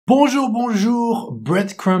Bonjour,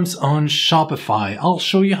 breadcrumbs on Shopify. I'll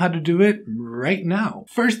show you how to do it right now.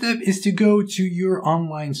 First step is to go to your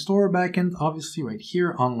online store backend, obviously right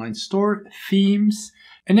here, online store, themes,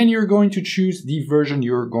 and then you're going to choose the version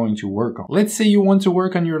you're going to work on. Let's say you want to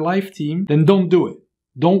work on your live theme, then don't do it.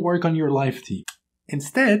 Don't work on your live theme.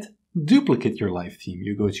 Instead, duplicate your live theme.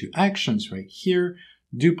 You go to actions right here,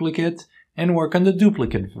 duplicate, and work on the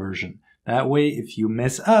duplicate version. That way, if you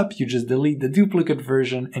mess up, you just delete the duplicate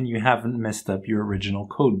version and you haven't messed up your original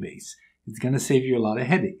code base. It's going to save you a lot of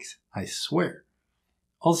headaches, I swear.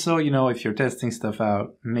 Also, if you're testing stuff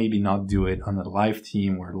out, maybe not do it on a live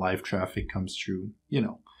theme where live traffic comes through,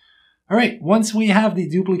 All right, once we have the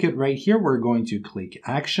duplicate right here, we're going to click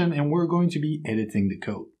action and we're going to be editing the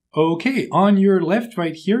code. Okay, on your left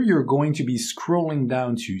right here, you're going to be scrolling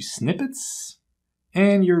down to snippets.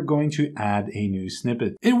 And you're going to add a new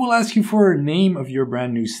snippet. It will ask you for a name of your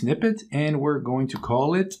brand new snippet, and we're going to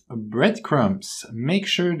call it Breadcrumbs. Make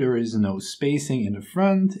sure there is no spacing in the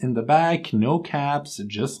front, in the back, no caps,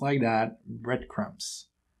 just like that, Breadcrumbs.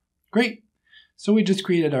 Great. So we just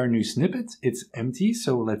created our new snippet. It's empty,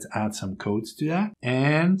 so let's add some codes to that.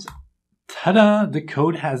 And ta-da, the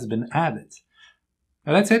code has been added.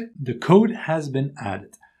 Now that's it. The code has been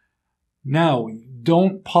added. Now,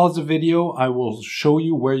 don't pause the video. I will show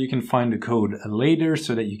you where you can find the code later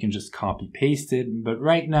so that you can just copy paste it. But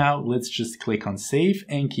right now, let's just click on save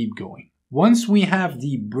and keep going. Once we have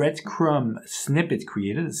the breadcrumb snippet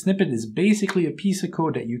created, a snippet is basically a piece of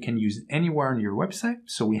code that you can use anywhere on your website.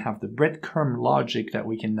 So we have the breadcrumb logic that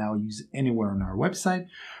we can now use anywhere on our website.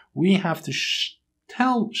 We have to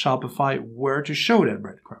tell Shopify where to show that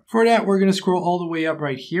breadcrumb. For that, we're going to scroll all the way up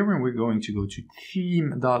right here and we're going to go to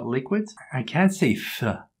theme.liquid. I can't say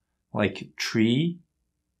like tree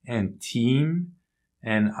and team,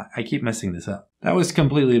 and I keep messing this up. That was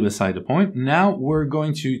completely beside the point. Now we're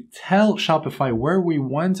going to tell Shopify where we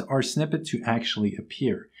want our snippet to actually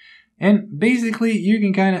appear. And basically, you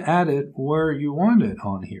can kind of add it where you want it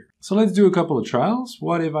on here. So let's do a couple of trials.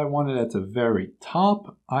 What if I want it at the very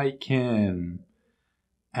top? I can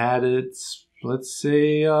add it, let's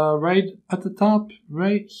say, right at the top,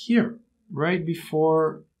 right here, right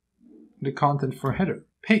before the content for header.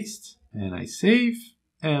 Paste. And I save.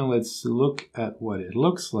 And let's look at what it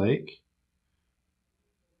looks like.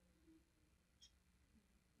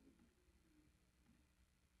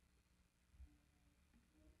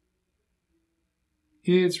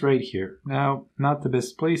 It's right here. Now, not the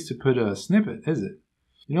best place to put a snippet, is it?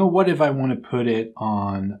 What if I want to put it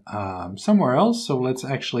on somewhere else? So let's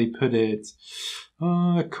actually put it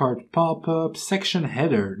cart pop-up section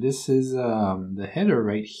header. This is the header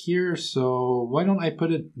right here. So why don't I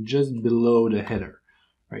put it just below the header?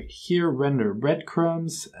 Right here, render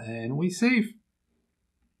breadcrumbs, and we save.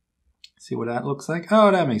 See what that looks like?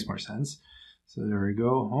 Oh, that makes more sense. So there we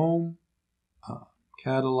go, home,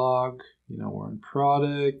 catalog, we're in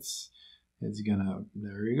products. It's gonna,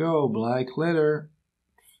 there you go, black letter.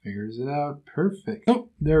 Figures it out. Perfect. Oh,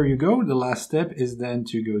 there you go. The last step is then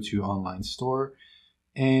to go to online store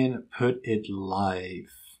and put it live.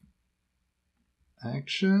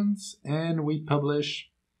 Actions, and we publish.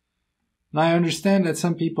 Now I understand that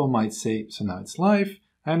some people might say, so now it's live.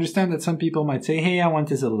 I understand that some people might say, hey, I want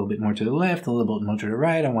this a little bit more to the left, a little bit more to the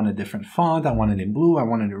right. I want a different font. I want it in blue. I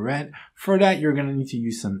want it in red. For that, you're going to need to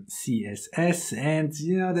use some CSS. And,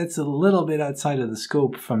 that's a little bit outside of the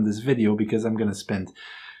scope from this video because I'm going to spend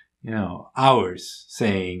hours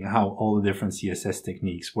saying how all the different CSS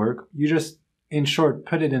techniques work. You just, in short,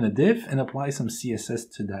 put it in a div and apply some CSS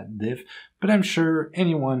to that div. But I'm sure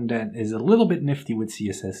anyone that is a little bit nifty with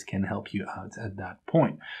CSS can help you out at that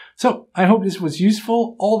point. So I hope this was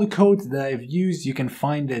useful. All the code that I've used, you can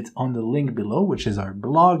find it on the link below, which is our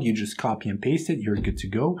blog. You just copy and paste it. You're good to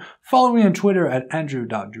go. Follow me on Twitter at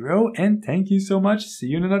andrew.duro. And thank you so much. See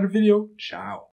you in another video. Ciao.